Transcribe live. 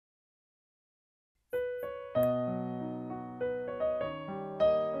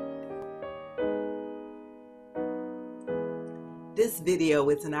This video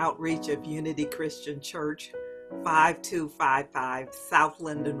is an outreach of Unity Christian Church, 5255 South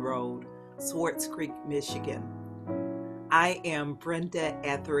Linden Road, Swartz Creek, Michigan. I am Brenda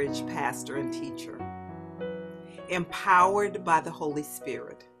Etheridge, pastor and teacher. Empowered by the Holy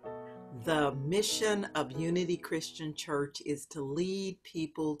Spirit, the mission of Unity Christian Church is to lead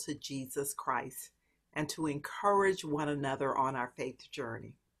people to Jesus Christ and to encourage one another on our faith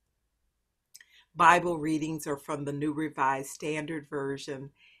journey. Bible readings are from the New Revised Standard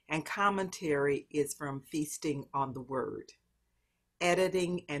Version, and commentary is from Feasting on the Word.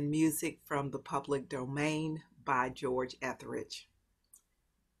 Editing and music from the public domain by George Etheridge.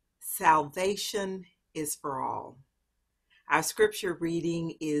 Salvation is for all. Our scripture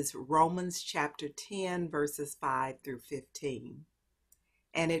reading is Romans chapter 10, verses 5 through 15.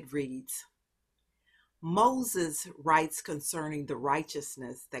 And it reads, Moses writes concerning the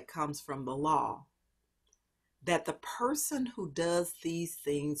righteousness that comes from the law, that the person who does these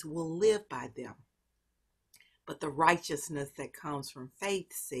things will live by them. But the righteousness that comes from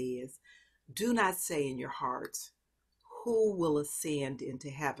faith says, do not say in your hearts, who will ascend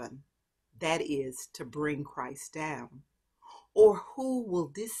into heaven? That is, to bring Christ down. Or who will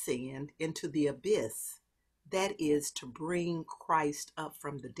descend into the abyss? That is, to bring Christ up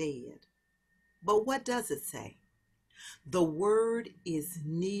from the dead. But what does it say? The word is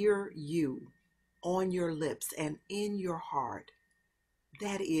near you, on your lips and in your heart.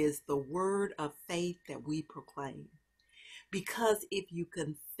 That is the word of faith that we proclaim. Because if you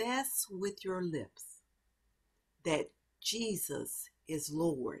confess with your lips that Jesus is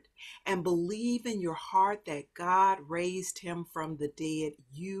Lord and believe in your heart that God raised him from the dead,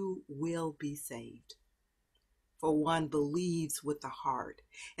 you will be saved. For one believes with the heart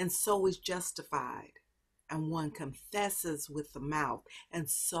and so is justified, and one confesses with the mouth and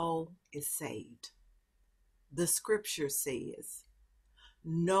so is saved. The scripture says,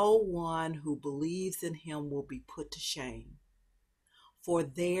 no one who believes in him will be put to shame, for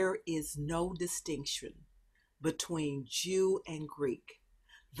there is no distinction between Jew and Greek.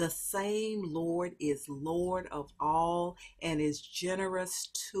 The same Lord is Lord of all and is generous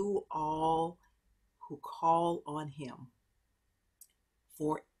to all who call on him.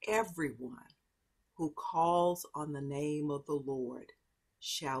 For everyone who calls on the name of the Lord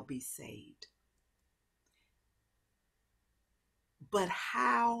shall be saved. But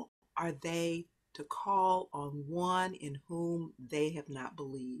how are they to call on one in whom they have not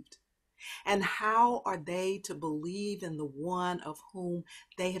believed? And how are they to believe in the one of whom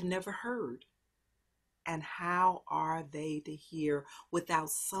they have never heard? And how are they to hear without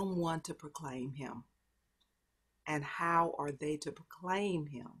someone to proclaim him? And how are they to proclaim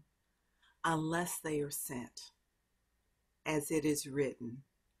him unless they are sent? As it is written,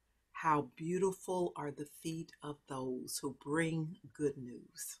 how beautiful are the feet of those who bring good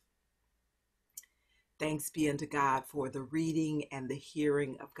news. Thanks be unto God for the reading and the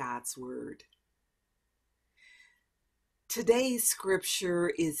hearing of God's word. Today's scripture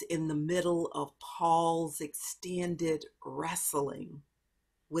is in the middle of Paul's extended wrestling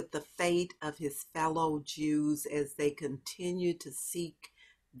with the fate of his fellow Jews as they continue to seek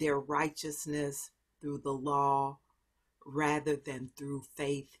their righteousness through the law rather than through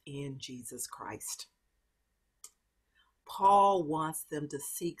faith in Jesus Christ. Paul wants them to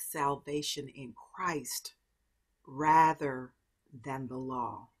seek salvation in Christ rather than the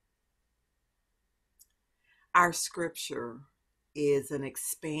law. Our scripture is an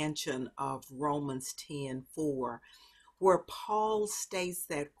expansion of Romans 10:4, where Paul states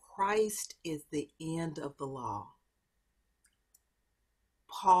that Christ is the end of the law.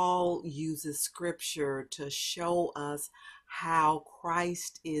 Paul uses scripture to show us how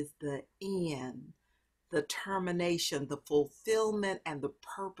Christ is the end, the termination, the fulfillment, and the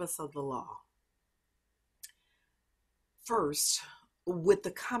purpose of the law. First, with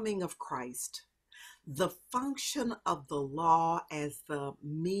the coming of Christ, the function of the law as the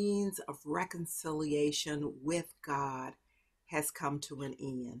means of reconciliation with God has come to an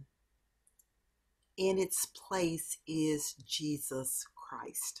end. In its place is Jesus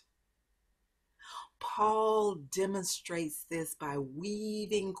Christ. Paul demonstrates this by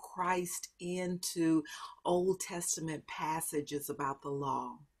weaving Christ into Old Testament passages about the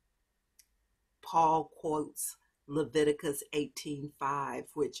law. Paul quotes Leviticus 18:5,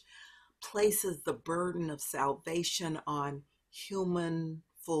 which places the burden of salvation on human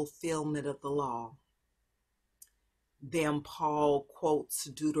fulfillment of the law. Then Paul quotes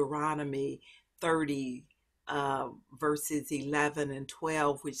Deuteronomy 30, verses 11 and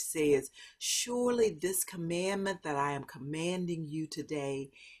 12, which says, surely this commandment that I am commanding you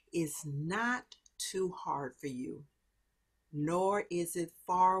today is not too hard for you. nor is it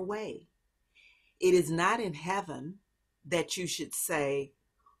far away. It is not in heaven that you should say,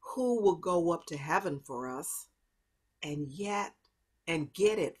 who will go up to heaven for us and get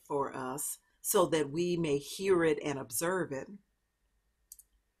it for us so that we may hear it and observe it.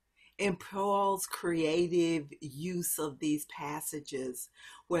 In Paul's creative use of these passages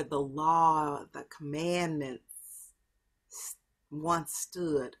where the law, the commandments once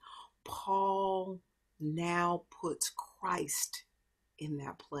stood, Paul now puts Christ in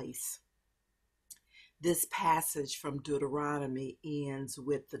that place. This passage from Deuteronomy ends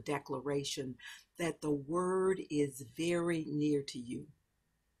with the declaration that the word is very near to you.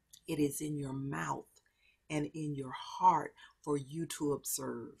 It is in your mouth and in your heart for you to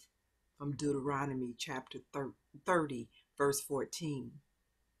observe. From Deuteronomy chapter 30, verse 14.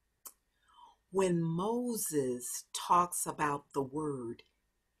 When Moses talks about the word,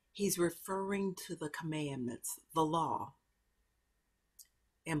 he's referring to the commandments, the law.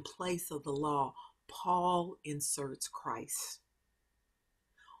 In place of the law, Paul inserts Christ.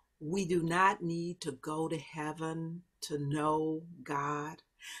 We do not need to go to heaven to know God.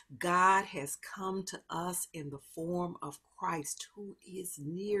 God has come to us in the form of Christ, who is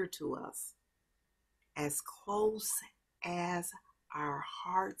near to us, as close as our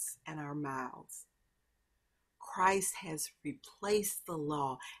hearts and our mouths. Christ has replaced the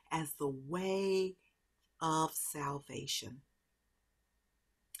law as the way of salvation.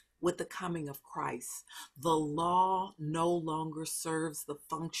 With the coming of Christ, the law no longer serves the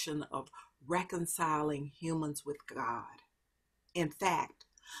function of reconciling humans with God. In fact,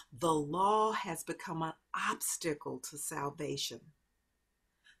 the law has become an obstacle to salvation.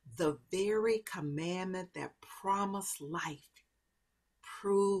 The very commandment that promised life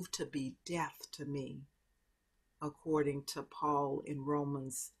proved to be death to me, according to Paul in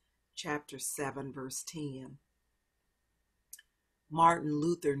Romans chapter 7, verse 10. Martin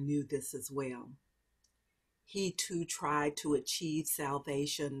Luther knew this as well. He too tried to achieve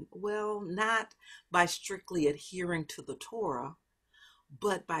salvation, well, not by strictly adhering to the Torah,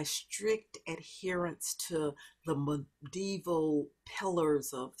 but by strict adherence to the medieval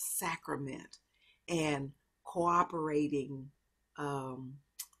pillars of sacrament and cooperating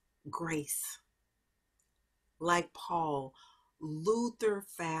grace. Like Paul, Luther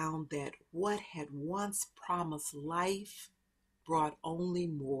found that what had once promised life brought only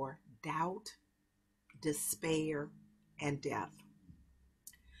more doubt, despair, and death.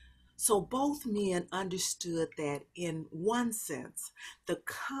 So both men understood that in one sense, the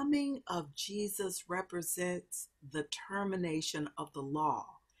coming of Jesus represents the termination of the law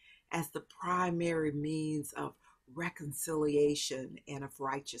as the primary means of reconciliation and of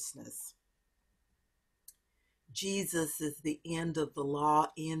righteousness. Jesus is the end of the law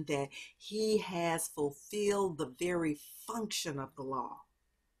in that he has fulfilled the very function of the law.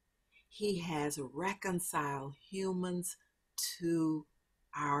 He has reconciled humans to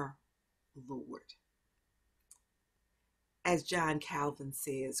our Lord. As John Calvin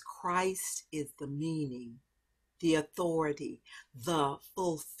says, Christ is the meaning, the authority, the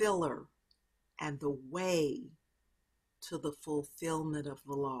fulfiller, and the way to the fulfillment of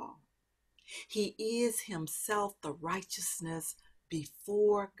the law. He is himself the righteousness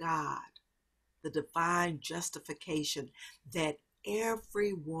before God, the divine justification that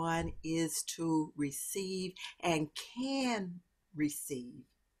everyone is to receive and can receive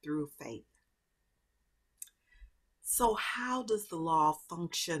through faith. So how does the law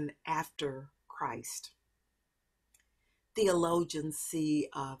function after Christ? Theologians see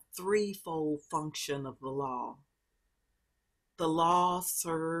a threefold function of the law. The law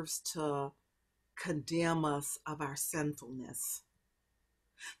serves to condemn us of our sinfulness.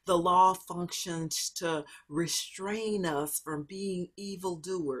 The law functions to restrain us from being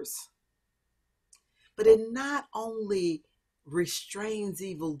evildoers. But it not only restrains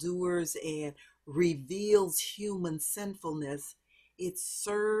evildoers and reveals human sinfulness, it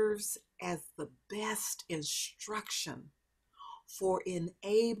serves as the best instruction for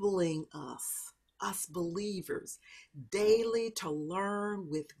enabling us believers, daily to learn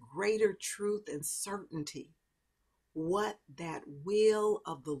with greater truth and certainty what that will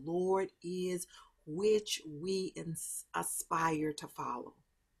of the Lord is, which we aspire to follow.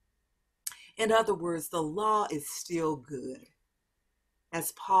 In other words, the law is still good.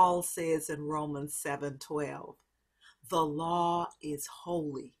 As Paul says in Romans 7:12, the law is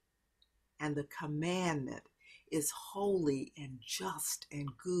holy, and the commandment is holy and just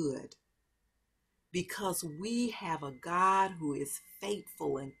and good. Because we have a God who is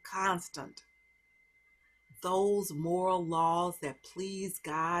faithful and constant. Those moral laws that pleased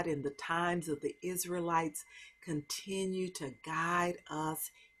God in the times of the Israelites continue to guide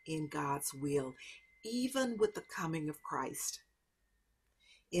us in God's will, even with the coming of Christ.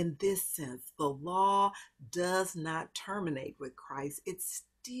 In this sense, the law does not terminate with Christ. It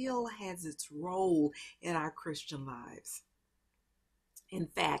still has its role in our Christian lives. In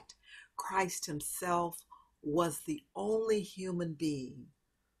fact, Christ himself was the only human being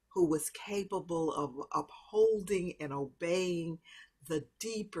who was capable of upholding and obeying the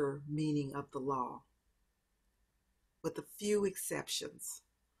deeper meaning of the law. With a few exceptions,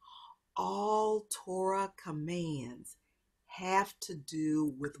 all Torah commands have to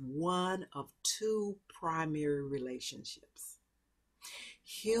do with one of two primary relationships: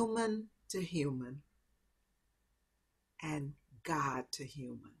 human to human and God to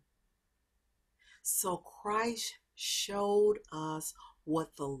human. So Christ showed us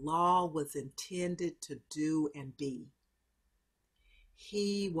what the law was intended to do and be.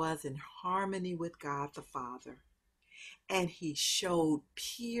 He was in harmony with God the Father, and he showed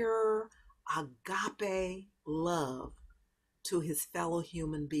pure agape love to his fellow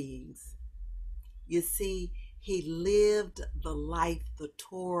human beings. You see, he lived the life the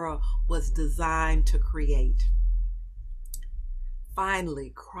Torah was designed to create.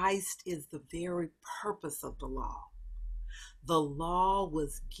 Finally, Christ is the very purpose of the law. The law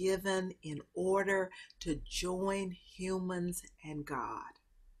was given in order to join humans and God.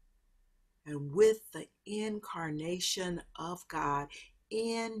 And with the incarnation of God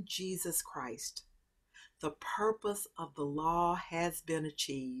in Jesus Christ, the purpose of the law has been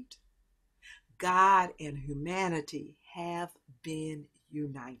achieved. God and humanity have been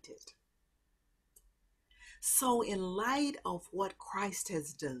united. So, in light of what Christ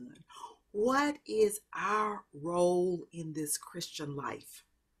has done, what is our role in this Christian life?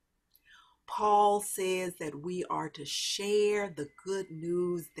 Paul says that we are to share the good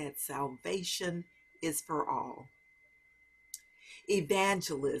news that salvation is for all.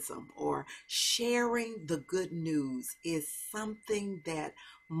 Evangelism, or sharing the good news, is something that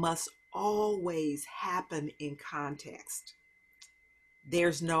must always happen in context.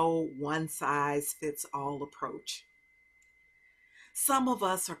 There's no one-size-fits-all approach. Some of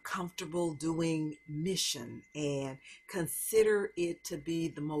us are comfortable doing mission and consider it to be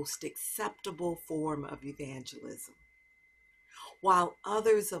the most acceptable form of evangelism, while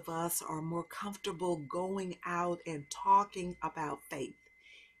others of us are more comfortable going out and talking about faith,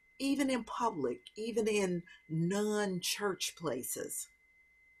 even in public, even in non-church places.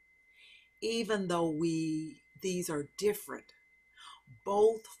 Even though these are different,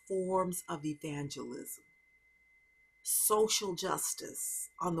 both forms of evangelism, social justice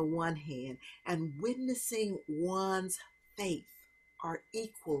on the one hand, and witnessing one's faith, are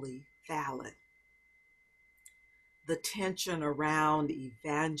equally valid. The tension around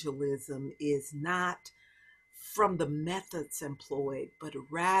evangelism is not from the methods employed, but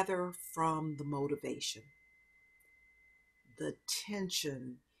rather from the motivation. The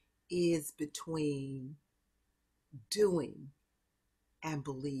tension is between doing and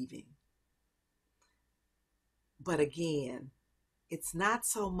believing. But again, it's not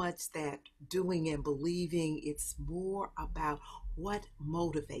so much that doing and believing, it's more about what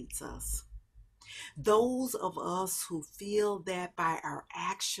motivates us. Those of us who feel that by our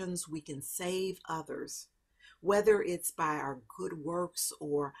actions we can save others, whether it's by our good works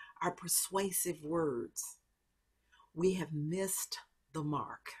or our persuasive words, we have missed the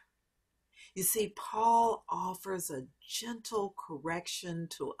mark. You see, Paul offers a gentle correction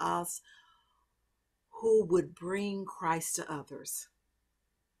to us who would bring Christ to others.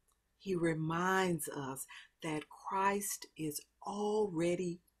 He reminds us that Christ is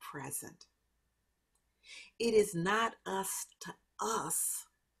already present. It is not up to us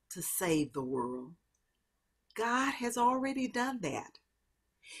to save the world. God has already done that.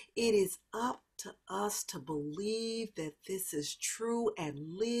 It is up to us to believe that this is true and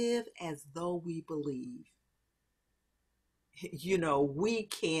live as though we believe. You know, we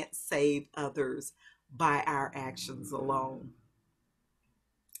can't save others by our actions alone.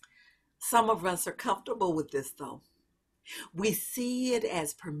 Some of us are comfortable with this, though. We see it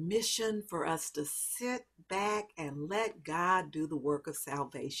as permission for us to sit back and let God do the work of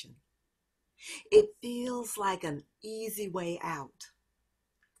salvation. It feels like an easy way out.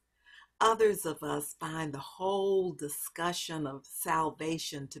 Others of us find the whole discussion of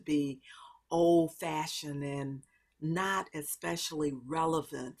salvation to be old-fashioned and not especially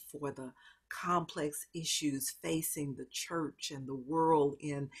relevant for the complex issues facing the church and the world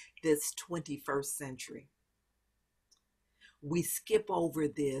in this 21st century. we skip over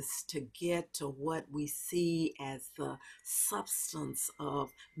this to get to what we see as the substance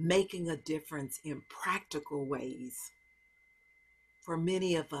of making a difference in practical ways. For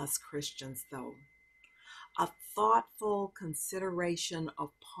many of us Christians, though, a thoughtful consideration of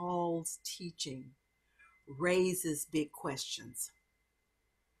Paul's teaching raises big questions.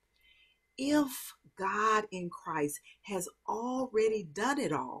 If God in Christ has already done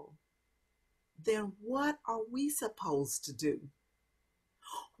it all, then what are we supposed to do?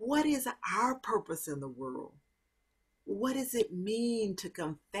 What is our purpose in the world? What does it mean to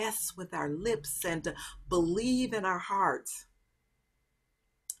confess with our lips and to believe in our hearts?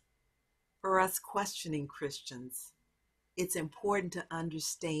 For us questioning Christians, it's important to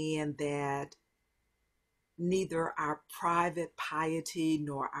understand that neither our private piety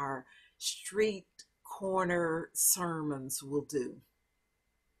nor our street corner sermons will do.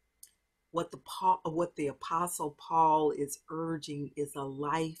 What the Apostle Paul is urging is a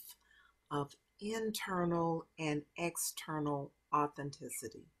life of internal and external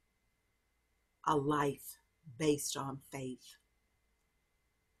authenticity, a life based on faith.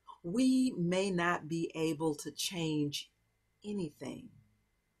 We may not be able to change anything,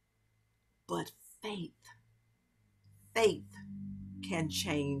 but faith can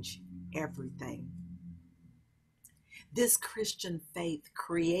change everything. This Christian faith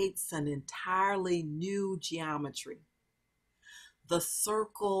creates an entirely new geometry. The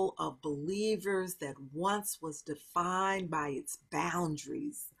circle of believers that once was defined by its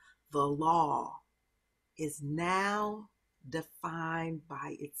boundaries, the law, is now defined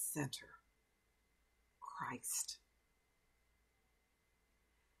by its center, Christ.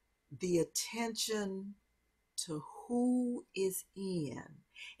 The attention to who is in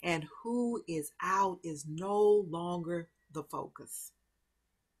and who is out is no longer the focus.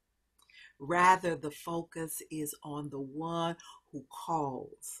 Rather, the focus is on the one who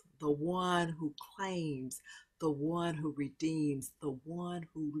calls, the one who claims, the one who redeems, the one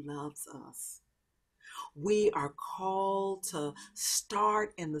who loves us. We are called to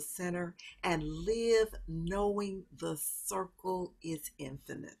start in the center and live knowing the circle is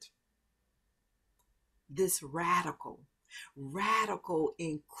infinite. This radical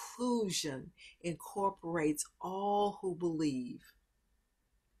inclusion incorporates all who believe,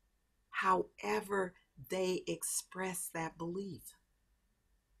 however they express that belief.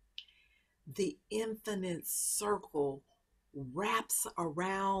 The infinite circle wraps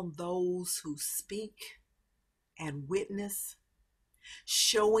around those who speak and witness,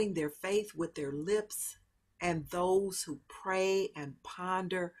 showing their faith with their lips, and those who pray and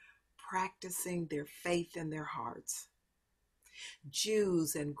ponder, practicing their faith in their hearts.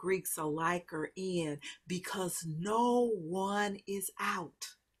 Jews and Greeks alike are in because no one is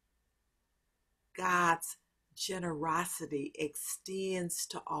out. God's generosity extends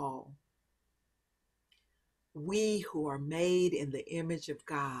to all. We who are made in the image of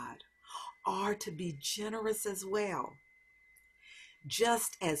God are to be generous as well.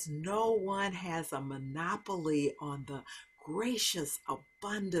 Just as no one has a monopoly on the gracious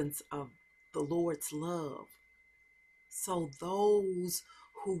abundance of the Lord's love, so those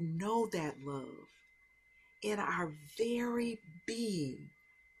who know that love in our very being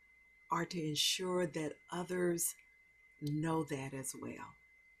are to ensure that others know that as well.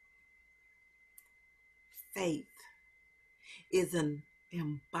 Faith is an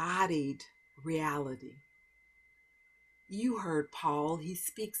embodied reality. You heard Paul, he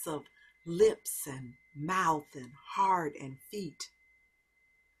speaks of lips and mouth and heart and feet.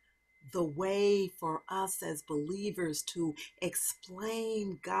 The way for us as believers to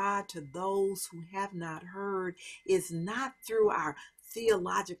explain God to those who have not heard is not through our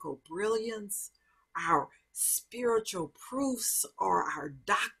theological brilliance, our spiritual proofs, or our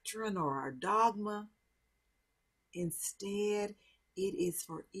doctrine or our dogma. Instead, it is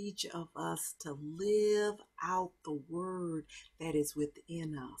for each of us to live out the word that is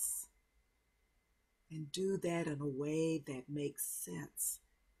within us and do that in a way that makes sense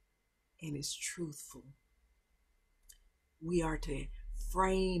and is truthful. We are to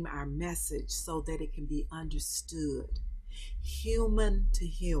frame our message so that it can be understood, human to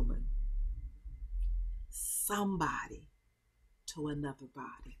human, somebody to another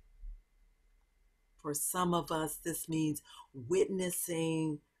body. For some of us, this means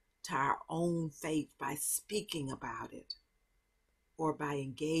witnessing to our own faith by speaking about it, or by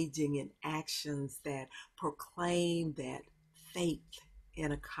engaging in actions that proclaim that faith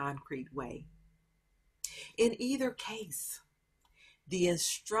in a concrete way. In either case, the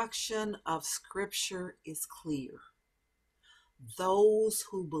instruction of Scripture is clear. Those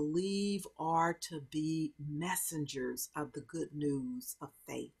who believe are to be messengers of the good news of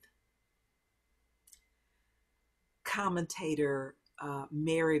faith. Commentator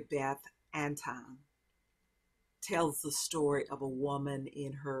Mary Beth Anton tells the story of a woman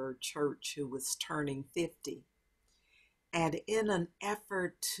in her church who was turning 50. And in an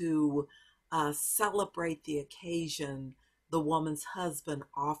effort to celebrate the occasion, the woman's husband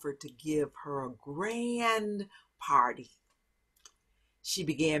offered to give her a grand party. She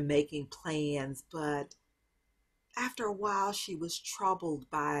began making plans, but after a while she was troubled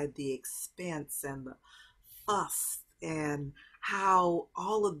by the expense and the fuss and how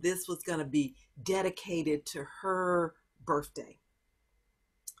all of this was going to be dedicated to her birthday.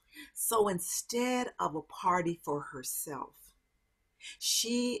 So instead of a party for herself,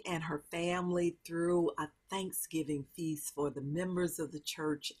 she and her family threw a Thanksgiving feast for the members of the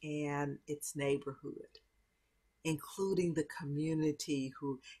church and its neighborhood, including the community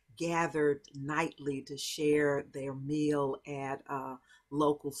who gathered nightly to share their meal at a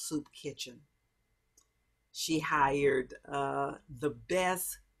local soup kitchen. She hired the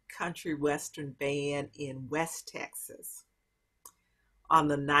best country western band in West Texas. On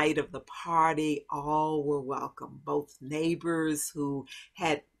the night of the party, all were welcome, both neighbors who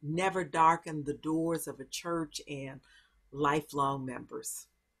had never darkened the doors of a church and lifelong members.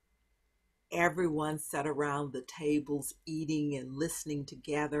 Everyone sat around the tables eating and listening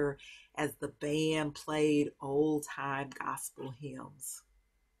together as the band played old-time gospel hymns.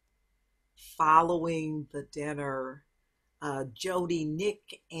 Following the dinner, Jody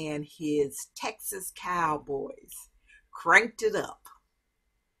Nick and his Texas Cowboys cranked it up.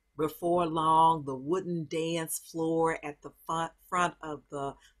 Before long, the wooden dance floor at the front of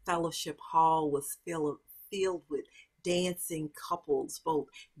the fellowship hall was filled with dancing couples, both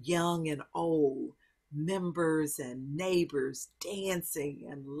young and old, members and neighbors dancing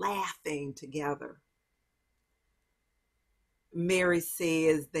and laughing together. Mary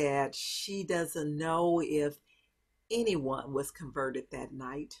says that she doesn't know if anyone was converted that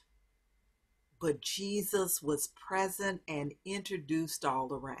night, but Jesus was present and introduced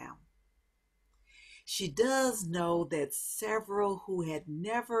all around. She does know that several who had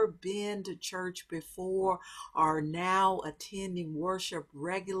never been to church before are now attending worship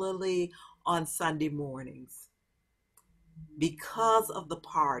regularly on Sunday mornings. Because of the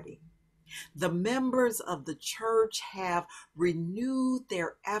party, the members of the church have renewed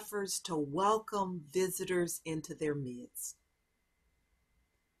their efforts to welcome visitors into their midst.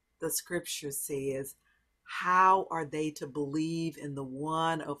 The scripture says, how are they to believe in the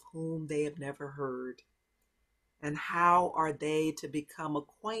one of whom they have never heard? And how are they to become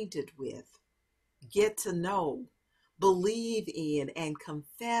acquainted with, get to know, believe in, and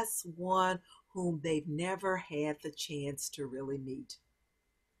confess one whom they've never had the chance to really meet?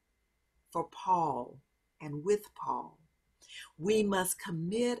 For Paul, and with Paul, we must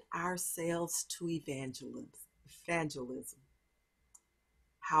commit ourselves to evangelism.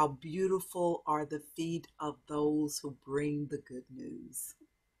 How beautiful are the feet of those who bring the good news.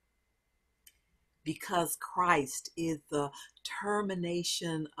 Because Christ is the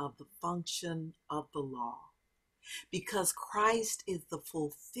termination of the function of the law. Because Christ is the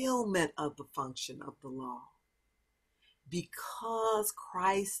fulfillment of the function of the law. Because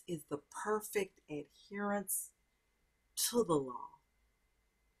Christ is the perfect adherence to the law.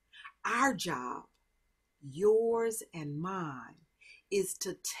 Our job, yours and mine, is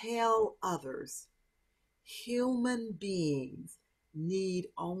to tell others human beings need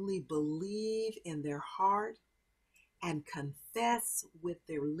only believe in their heart and confess with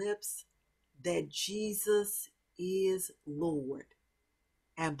their lips that Jesus is Lord,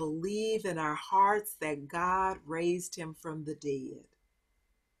 and believe in our hearts that God raised him from the dead.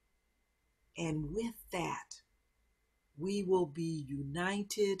 And with that, we will be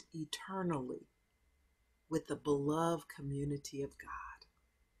united eternally with the beloved community of God.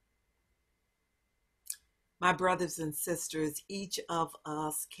 My brothers and sisters, each of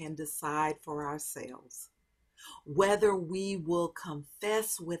us can decide for ourselves whether we will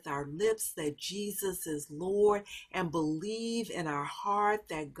confess with our lips that Jesus is Lord and believe in our heart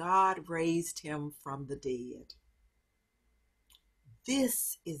that God raised him from the dead.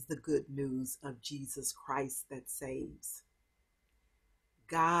 This is the good news of Jesus Christ that saves.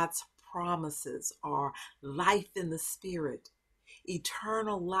 God's promises are life in the Spirit,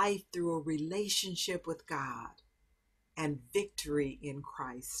 eternal life through a relationship with God, and victory in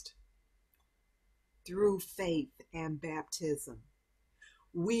Christ. Through faith and baptism,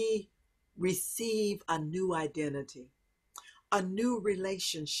 we receive a new identity, a new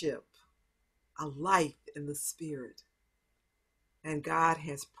relationship, a life in the Spirit. And God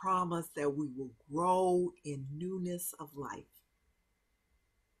has promised that we will grow in newness of life.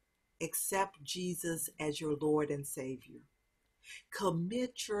 Accept Jesus as your Lord and Savior.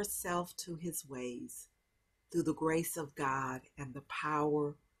 Commit yourself to his ways through the grace of God and the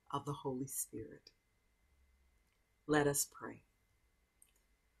power of the Holy Spirit. Let us pray.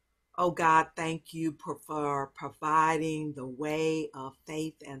 Oh God, thank you for providing the way of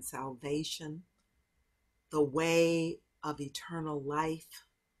faith and salvation, the way of eternal life,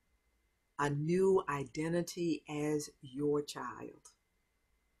 a new identity as your child.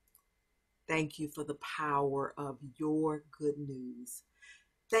 Thank you for the power of your good news.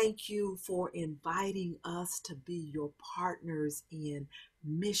 Thank you for inviting us to be your partners in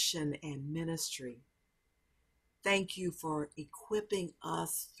mission and ministry. Thank you for equipping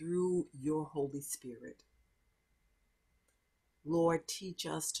us through your Holy Spirit. Lord, teach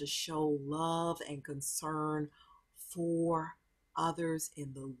us to show love and concern for others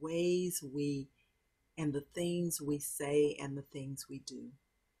in the ways we and the things we say and the things we do.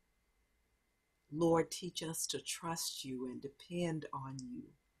 Lord, teach us to trust you and depend on you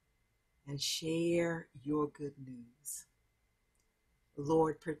and share your good news.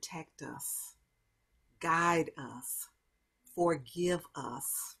 Lord, protect us, guide us, forgive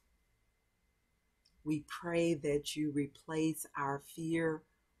us. We pray that you replace our fear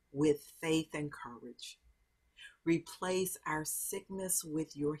with faith and courage. Replace our sickness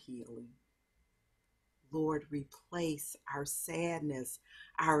with your healing. Lord, replace our sadness,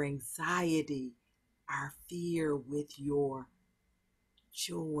 our anxiety, our fear with your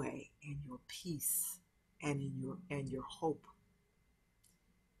joy and your peace and your hope.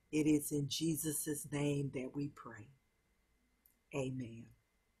 It is in Jesus' name that we pray. Amen.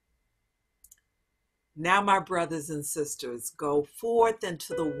 Now, my brothers and sisters, go forth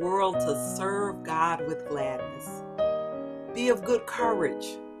into the world to serve God with gladness. Be of good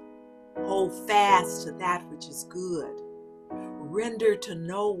courage. Hold fast to that which is good. Render to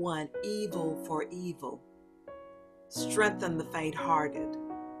no one evil for evil. Strengthen the faint-hearted.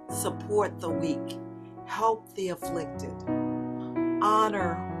 Support the weak. Help the afflicted.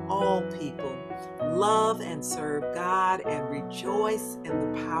 Honor all people. Love and serve God and rejoice in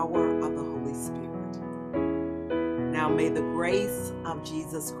the power of the Holy Spirit. Now may the grace of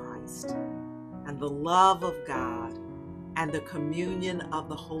Jesus Christ and the love of God and the communion of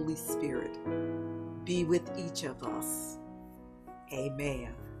the Holy Spirit be with each of us.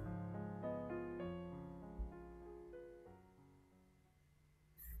 Amen.